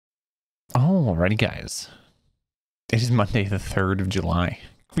Alrighty, guys. It is Monday, the 3rd of July.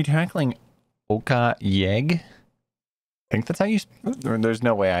 We're tackling Oka'Yeg. I think that's how you... There's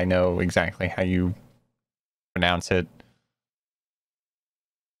no way I know exactly how you pronounce it.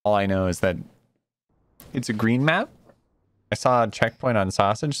 All I know is that it's a green map. I saw a checkpoint on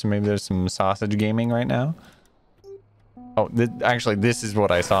sausage, so maybe there's some sausage gaming right now. Oh, actually, this is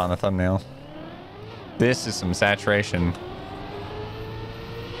what I saw on the thumbnail. This is some saturation.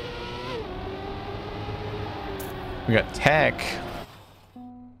 We got tech.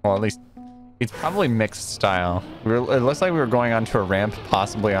 Well, at least it's probably mixed style. It looks like we were going onto a ramp,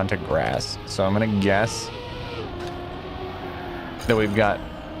 possibly onto grass. So I'm gonna guess that we've got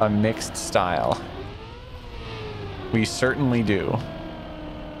a mixed style. We certainly do.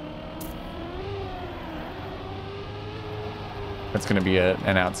 That's gonna be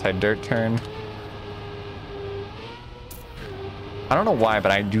an outside dirt turn. I don't know why,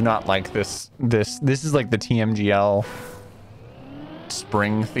 but I do not like this. This is like the TMGL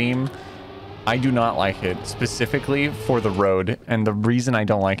spring theme. I do not like it specifically for the road. And the reason I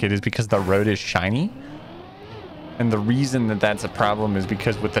don't like it is because the road is shiny. And the reason that that's a problem is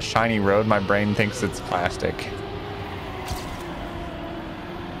because with the shiny road, my brain thinks it's plastic.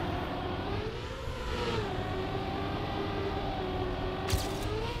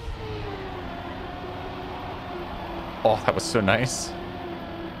 Oh, that was so nice.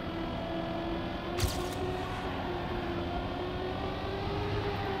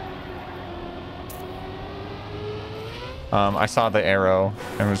 I saw the arrow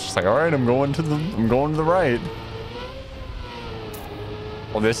and was just like, all right, I'm going to the right.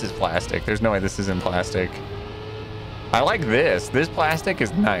 Well, this is plastic. There's no way this isn't plastic. I like this. This plastic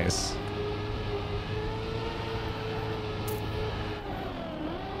is nice.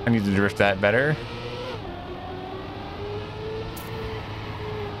 I need to drift that better.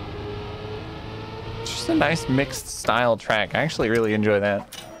 Just a nice mixed style track. I actually really enjoy that.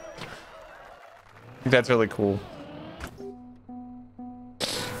 I think that's really cool.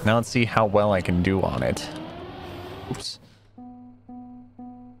 Now let's see how well I can do on it. Oops.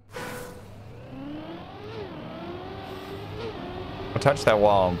 I touched that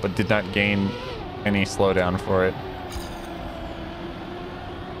wall, but did not gain any slowdown for it.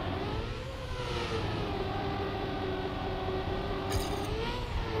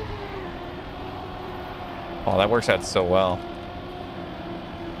 Oh, that works out so well.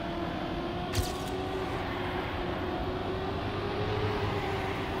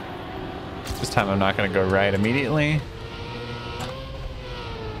 This time I'm not going to go right immediately.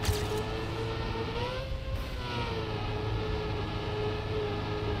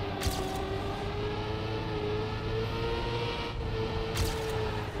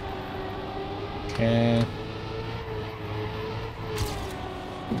 Okay.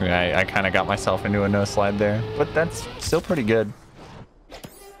 I kind of got myself into a no slide there, but that's still pretty good.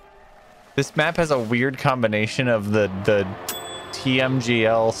 This map has a weird combination of the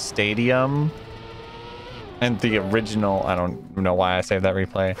TMGL stadium and the original. I don't know why I saved that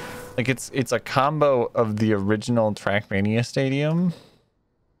replay. Like it's a combo of the original Trackmania stadium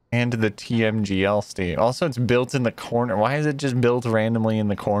and the TMGL stadium. Also, it's built in the corner. Why is it just built randomly in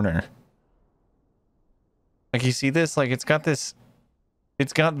the corner? Like you see this, like it's got the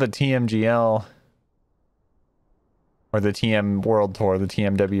TMGL or the TM World Tour, the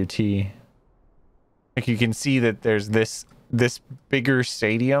TMWT. Like you can see that there's this bigger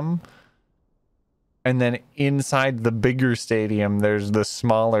stadium, and then inside the bigger stadium there's the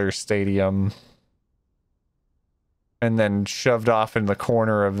smaller stadium, and then shoved off in the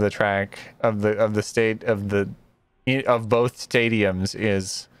corner of the track of both stadiums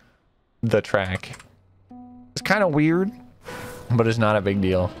is the track. It's kind of weird, but it's not a big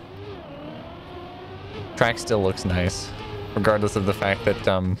deal. Track still looks nice, regardless of the fact that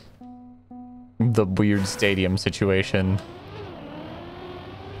the weird stadium situation.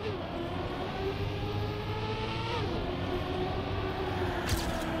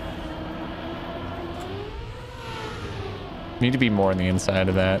 Need to be more on the inside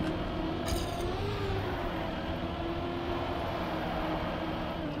of that.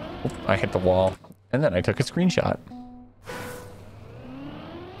 Oop, I hit the wall, and then I took a screenshot.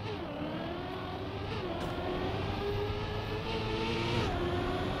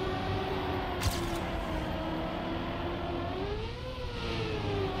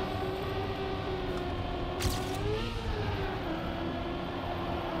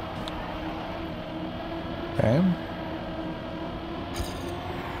 Okay.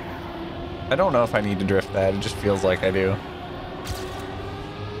 I don't know if I need to drift that. It just feels like I do.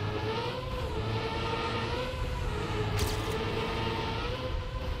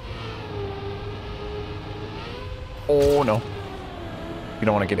 Oh, no. You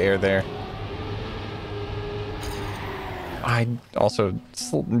don't want to get air there. I also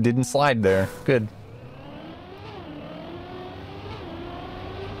didn't slide there. Good.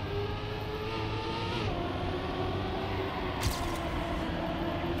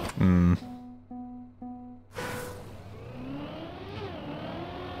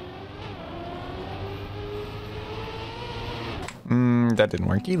 That didn't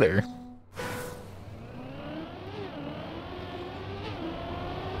work either.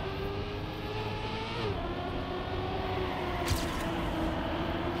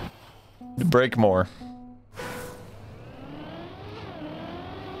 Brake more.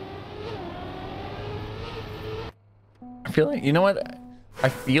 I feel like, you know what? I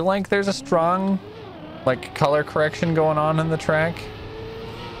feel like there's a strong, like, color correction going on in the track.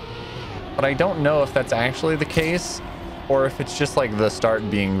 But I don't know if that's actually the case or if it's just like the start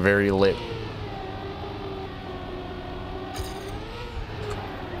being very lit.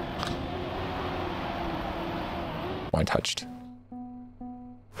 I touched.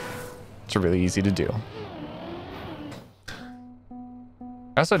 It's really easy to do.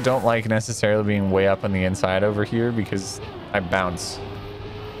 I also don't like necessarily being way up on the inside over here because I bounce.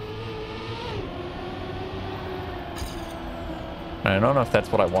 I don't know if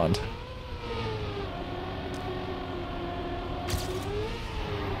that's what I want.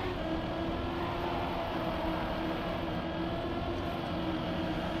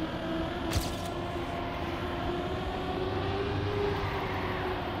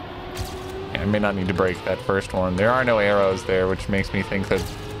 I may not need to break that first one. There are no arrows there, which makes me think that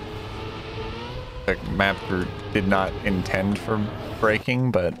the map group did not intend for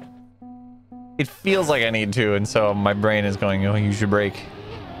braking, but it feels like I need to, and so my brain is going, oh, you should brake.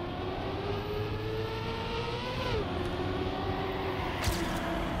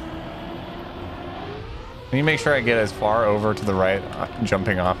 Can you make sure I get as far over to the right,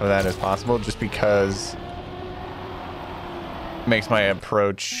 jumping off of that as possible, just because it makes my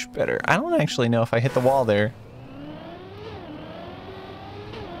approach better. I don't actually know if I hit the wall there.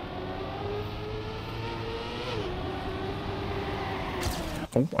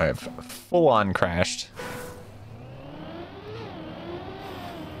 Oh, I have full on crashed.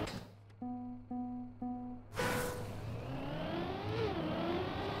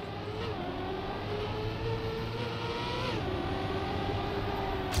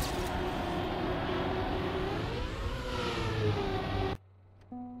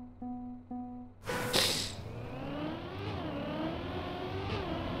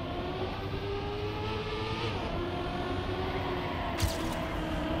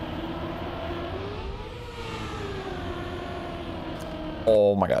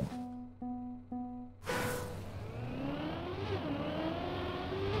 Oh my god.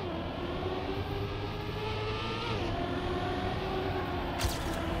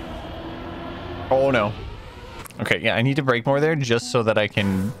 Oh no. Okay, yeah, I need to brake more there just so that I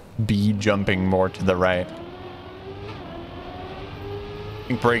can be jumping more to the right. I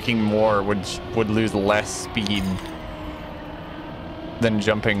think braking more would lose less speed than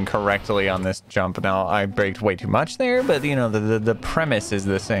jumping correctly on this jump. Now, I braked way too much there, but you know, the premise is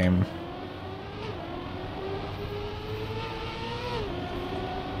the same.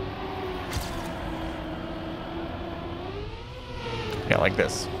 Yeah, like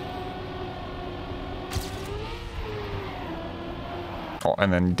this. Oh,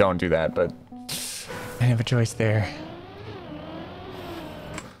 and then don't do that, but I have a choice there.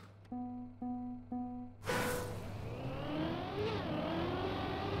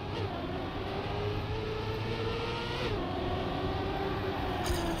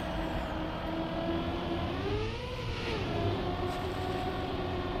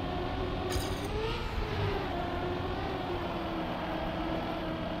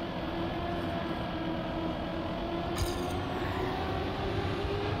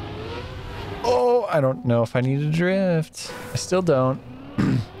 I don't know if I need to drift. I still don't.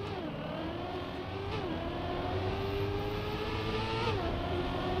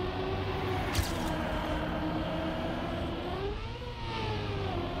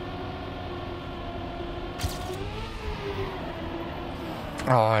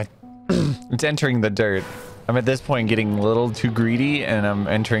 Oh, it's entering the dirt. I'm at this point getting a little too greedy, and I'm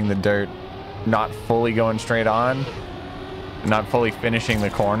entering the dirt, not fully going straight on. Not fully finishing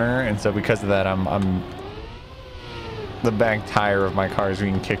the corner, and so because of that I'm the back tire of my car is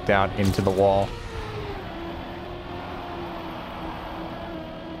being kicked out into the wall.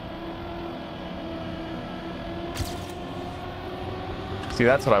 See,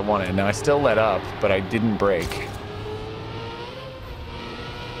 that's what I wanted. Now I still let up, but I didn't brake.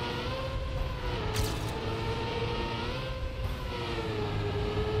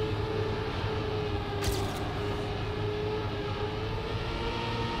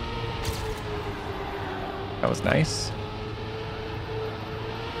 was nice.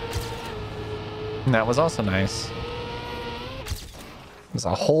 And that was also nice. It was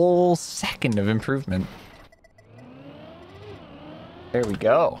a whole second of improvement. There we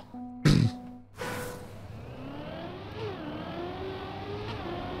go.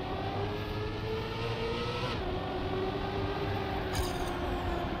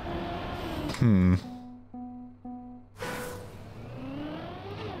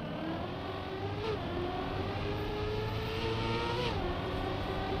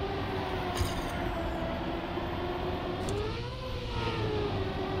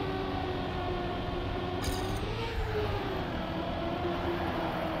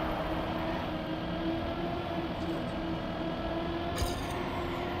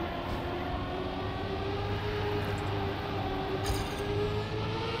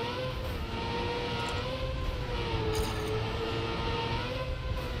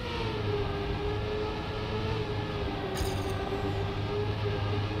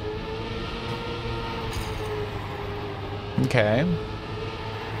 Okay.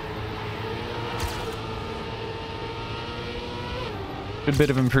 Good bit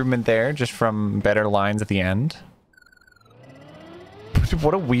of improvement there, just from better lines at the end.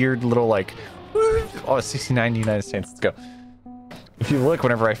 What a weird little, like... Oh, 69 United States. Let's go. If you look,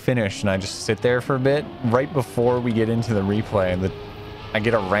 whenever I finish and I just sit there for a bit, right before we get into the replay, I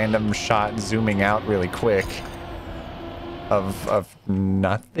get a random shot zooming out really quick of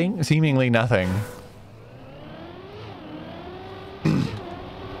nothing, seemingly nothing.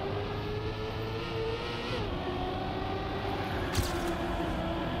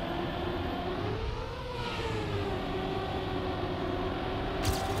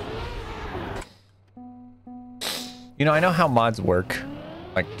 You know, I know how mods work,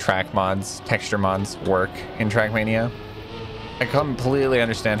 like track mods, texture mods work in Trackmania. I completely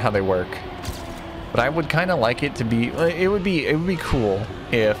understand how they work, but I would kind of like it to be, it would be cool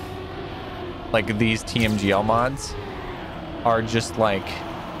if like these TMGL mods are just like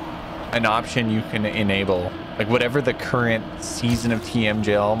an option you can enable, like whatever the current season of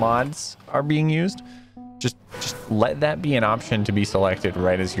TMGL mods are being used, just let that be an option to be selected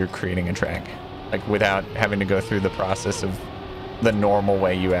right as you're creating a track. Like without having to go through the process of the normal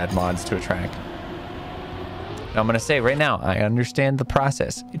way you add mods to a track. Now I'm going to say right now, I understand the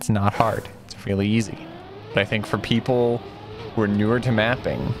process. It's not hard. It's really easy. But I think for people who are newer to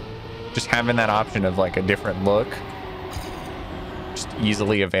mapping, just having that option of like a different look, just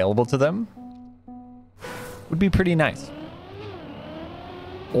easily available to them, would be pretty nice.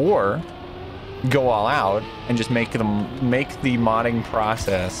 Or go all out and just make the modding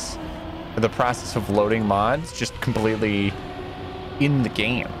process, the process of loading mods, just completely in the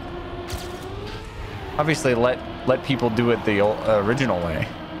game. Obviously, let people do it the original way,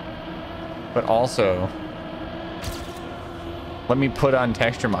 but also let me put on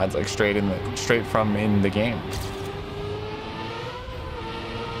texture mods like straight from in the game.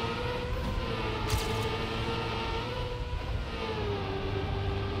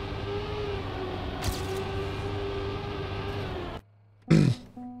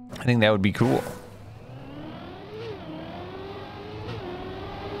 I think that would be cool.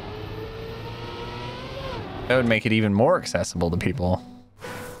 That would make it even more accessible to people.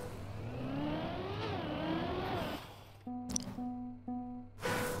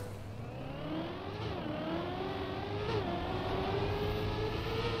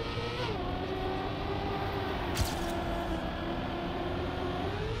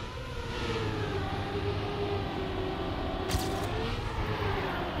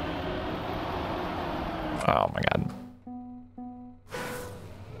 Oh my God.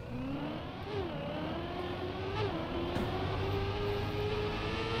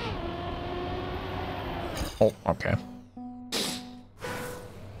 Oh, okay.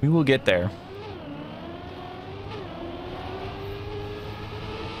 We will get there.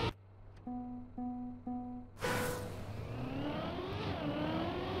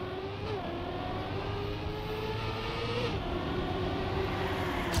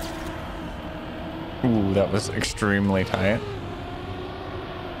 Ooh, that was extremely tight.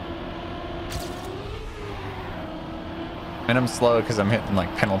 And I'm slow because I'm hitting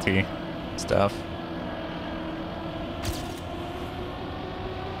like penalty stuff.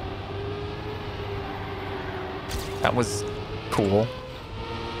 That was cool.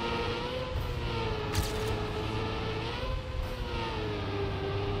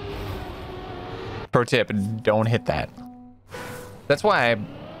 Pro tip, don't hit that. That's why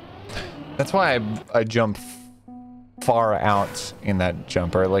I jump far out in that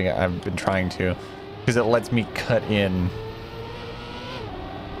jumper. Like I've been trying to, because it lets me cut in.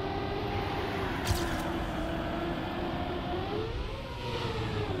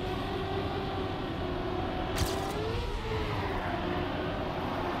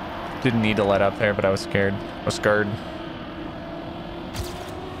 Didn't need to let up there, but I was scared. I was scared.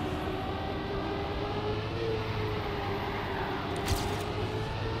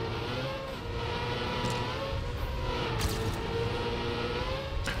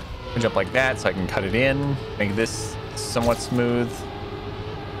 Jump like that so I can cut it in, make this somewhat smooth.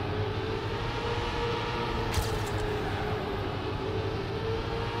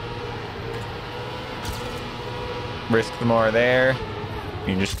 Risk the more there.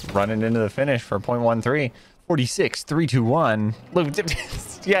 You just run it into the finish for 0.13. 46, 3, 2, 1. Look,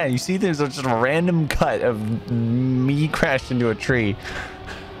 yeah, you see there's just a random cut of me crashed into a tree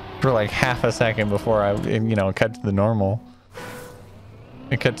for like half a second before I, you know, cut to the normal.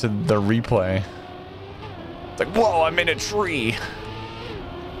 It cut to the replay. It's like, whoa, I'm in a tree.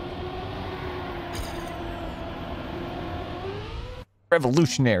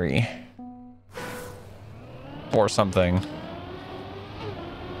 Revolutionary. Or something.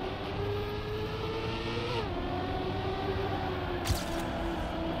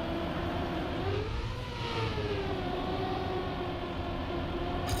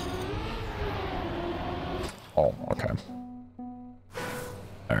 Oh, okay.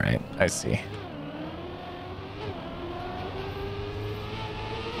 All right, I see.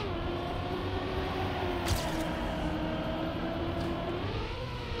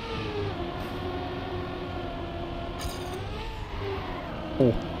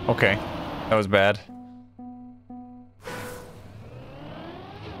 Oh, okay. That was bad.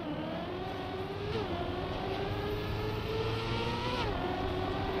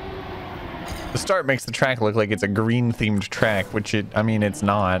 The start makes the track look like it's a green themed track, which I mean, it's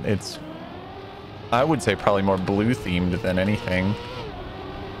not. It's, I would say, probably more blue themed than anything.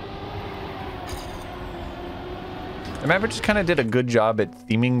 The mapper just kind of did a good job at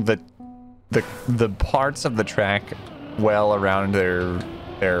theming the parts of the track well around their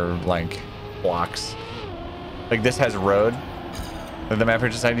like blocks. Like this has road. The mapper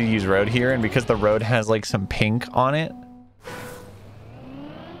decided to use road here, and because the road has like some pink on it,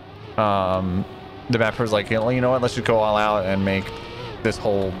 the mapper was like, you know what, let's just go all out and make this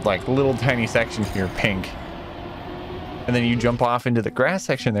whole like little tiny section here pink. And then you jump off into the grass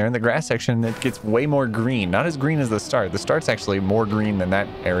section there. In the grass section, it gets way more green. Not as green as the start. The start's actually more green than that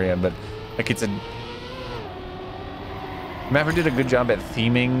area, but like it's a... Mapper did a good job at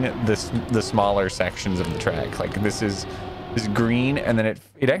theming the smaller sections of the track. Like this is green, and then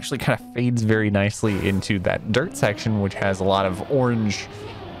it actually kind of fades very nicely into that dirt section, which has a lot of orange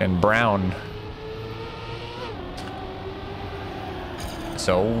and brown.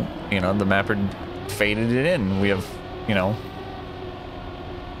 So, you know, the mapper faded it in. We have, you know,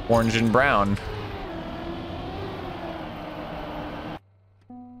 orange and brown.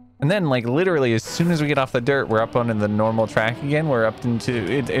 And then, like, literally as soon as we get off the dirt, we're up on the normal track again. We're up into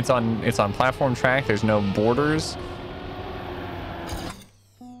it's on platform track. There's no borders.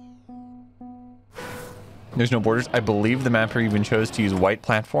 There's no borders. I believe the mapper even chose to use white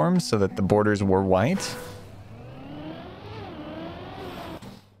platforms so that the borders were white.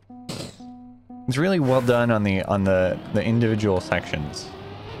 It's really well done on the individual sections.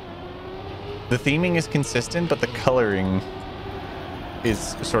 The theming is consistent, but the coloring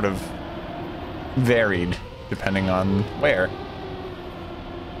is sort of varied depending on where.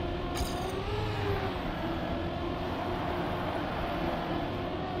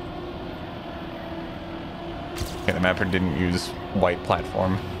 Okay, the mapper didn't use white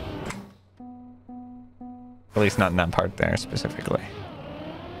platform. At least not in that part there specifically.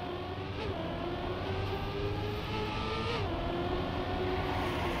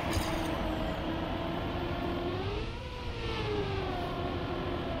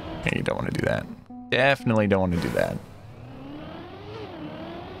 Okay, you don't want to do that. Definitely don't want to do that.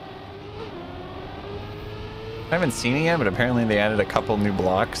 I haven't seen it yet, but apparently they added a couple new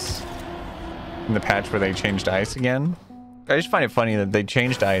blocks in the patch where they changed ice again. I just find it funny that they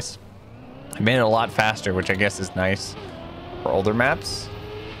changed ice. They made it a lot faster, which I guess is nice for older maps.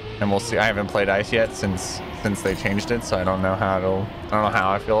 And we'll see. I haven't played ice yet since they changed it, so I don't know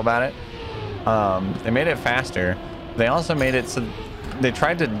how I feel about it. They made it faster. They also made it so they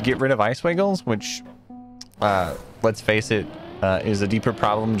tried to get rid of ice wiggles, which let's face it, is a deeper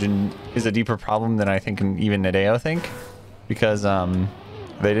problem than I think even Nadeo think, because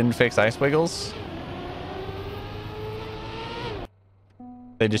they didn't fix ice wiggles.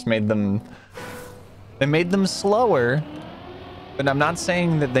 They just made them slower, but I'm not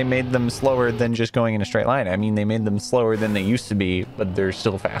saying that they made them slower than just going in a straight line. I mean, they made them slower than they used to be, but they're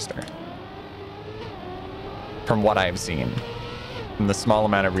still faster. From what I've seen, from the small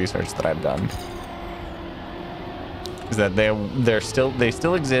amount of research that I've done. is that they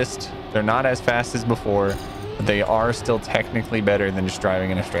still exist. They're not as fast as before, but they are still technically better than just driving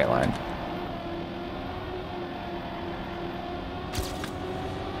in a straight line.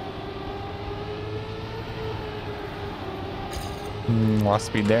 Lost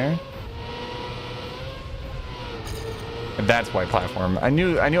speed there. And that's white platform. I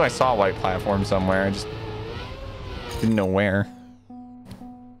knew I saw white platform somewhere. I just didn't know where.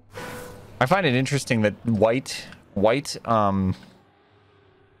 I find it interesting that white I'm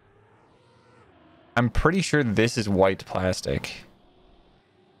pretty sure this is white plastic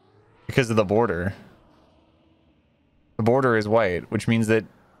because of the border. The border is white, which means that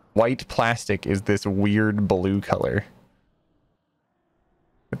white plastic is this weird blue color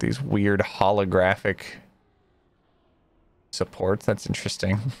with these weird holographic supports. That's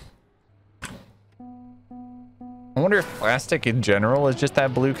interesting. I wonder if plastic in general is just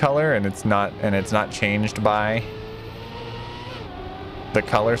that blue color and it's not changed by the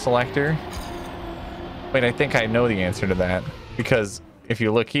color selector. Wait, I think I know the answer to that, because if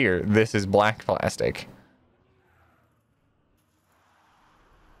you look here, this is black plastic.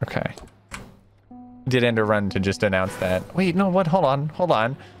 Okay. Did end a run to just announce that. Wait, no, what? Hold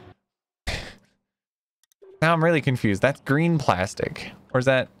on. Now I'm really confused. That's green plastic. Or is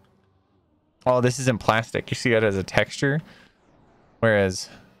that... Oh, this isn't plastic. You see it as a texture. Whereas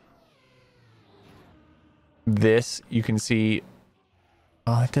this, you can see...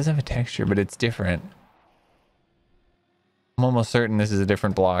 Oh, it does have a texture, but it's different. I'm almost certain this is a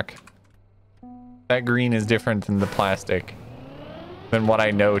different block. That green is different than the plastic. Than what I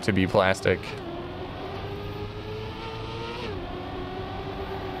know to be plastic.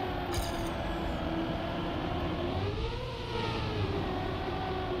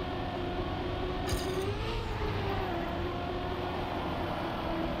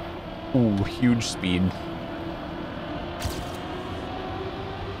 Ooh, huge speed.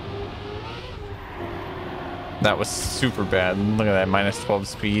 That was super bad. Look at that, minus 12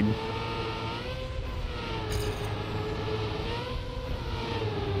 speed.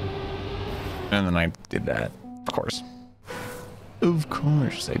 And then I did that, of course. Of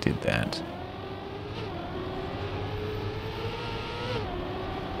course I did that.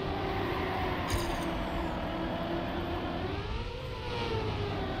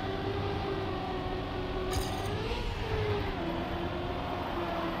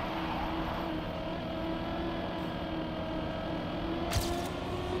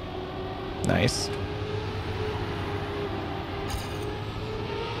 Nice.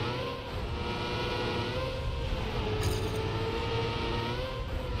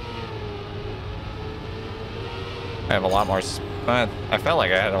 I have a lot more I felt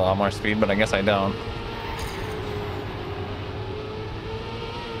like I had a lot more speed, but I guess I don't.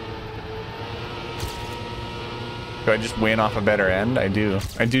 Do I just win off a better end? I do.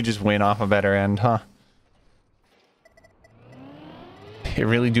 I do just win off a better end, huh? It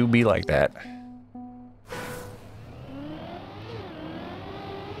really do be like that.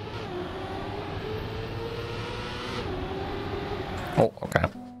 Oh, okay.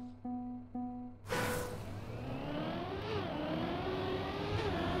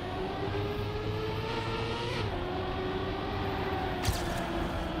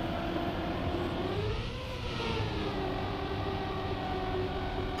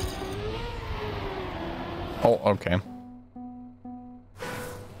 Oh, okay.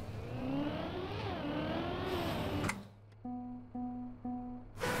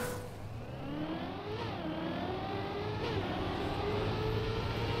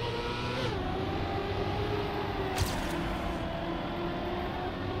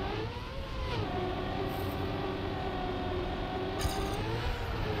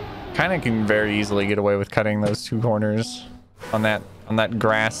 Kind of can very easily get away with cutting those two corners on that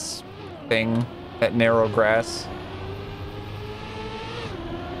grass thing, that narrow grass.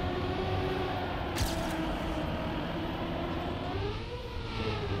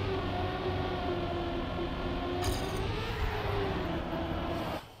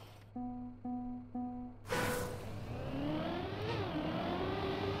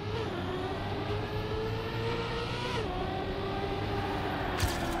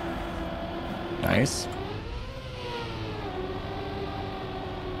 Nice.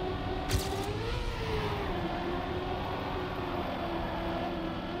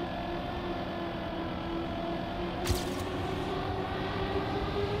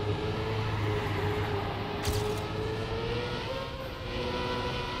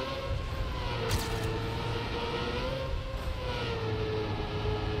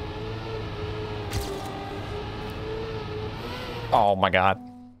 Oh my God.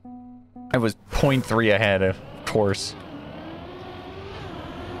 I was 0.3 ahead. Of course.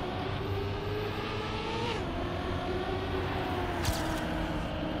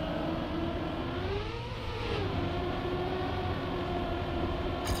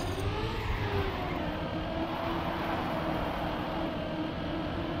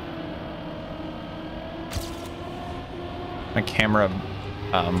 My camera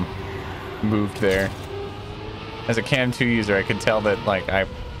moved there. As a Cam 2 user, I could tell that like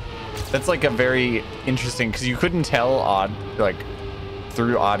that's like a very interesting, because you couldn't tell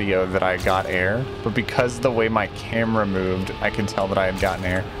through audio that I got air, but because the way my camera moved, I could tell that I had gotten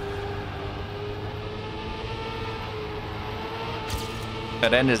air.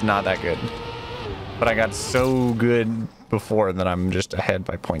 That end is not that good, but I got so good before that I'm just ahead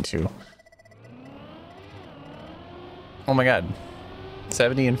by 0.2. Oh my god.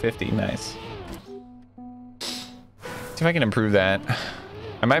 70 and 50. Nice. See if I can improve that.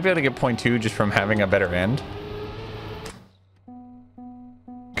 I might be able to get 0.2 just from having a better end.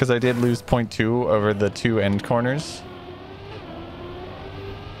 Because I did lose 0.2 over the 2 end corners.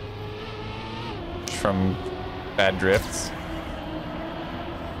 From bad drifts.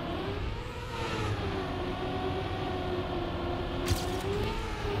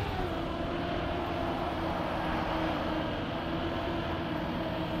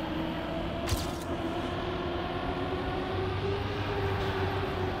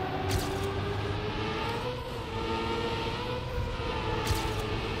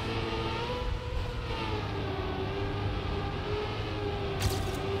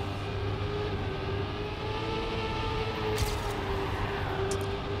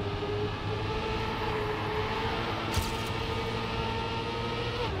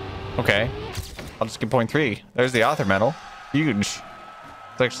 Okay, I'll just get 0.3. There's the author medal. Huge.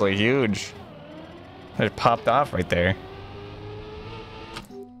 It's actually huge. It popped off right there.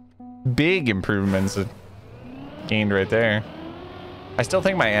 Big improvements gained right there. I still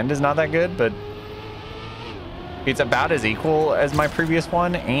think my end is not that good, but it's about as equal as my previous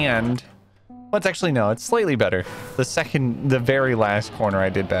one, and let's actually no, it's slightly better. The very last corner I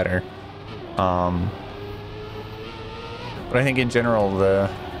did better. But I think in general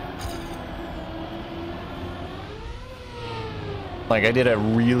like I did a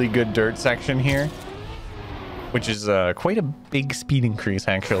really good dirt section here, which is quite a big speed increase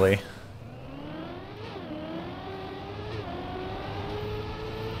actually.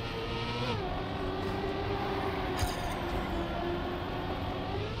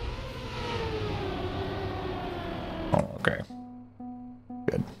 Oh, okay.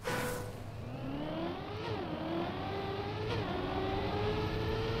 Good.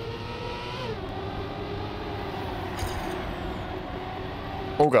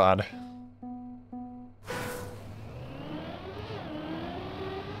 Oh god.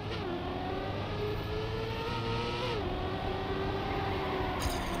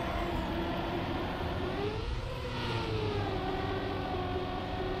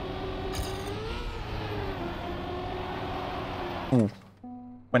 Ooh.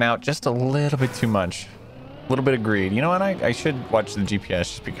 Went out just a little bit too much. A little bit of greed. You know what? I should watch the GPS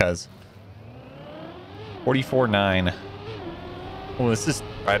just because. 44.9. Oh, this is...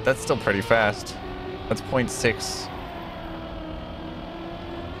 Alright, that's still pretty fast. That's 0.6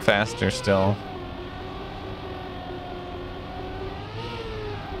 faster still.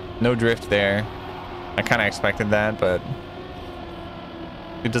 No drift there. I kind of expected that, but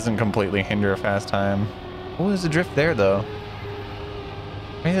it doesn't completely hinder a fast time. Oh, there's a drift there though.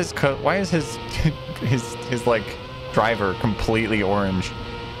 Why is his his like driver completely orange?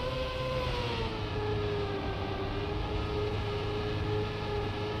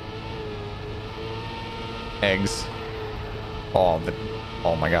 Eggs. Oh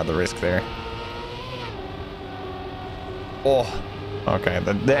my god, the risk there. Oh, okay,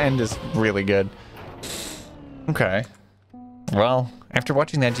 the end is really good. Okay, well, after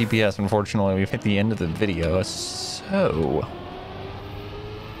watching that GPS, unfortunately, we've hit the end of the video, so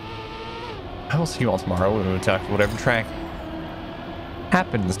I will see you all tomorrow when we talk whatever track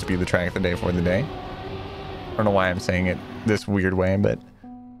happens to be the track of the day for the day. I don't know why I'm saying it this weird way, but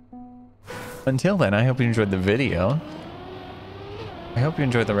until then, I hope you enjoyed the video. I hope you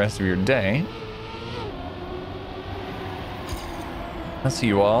enjoyed the rest of your day. I'll see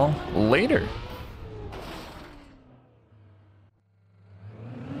you all later.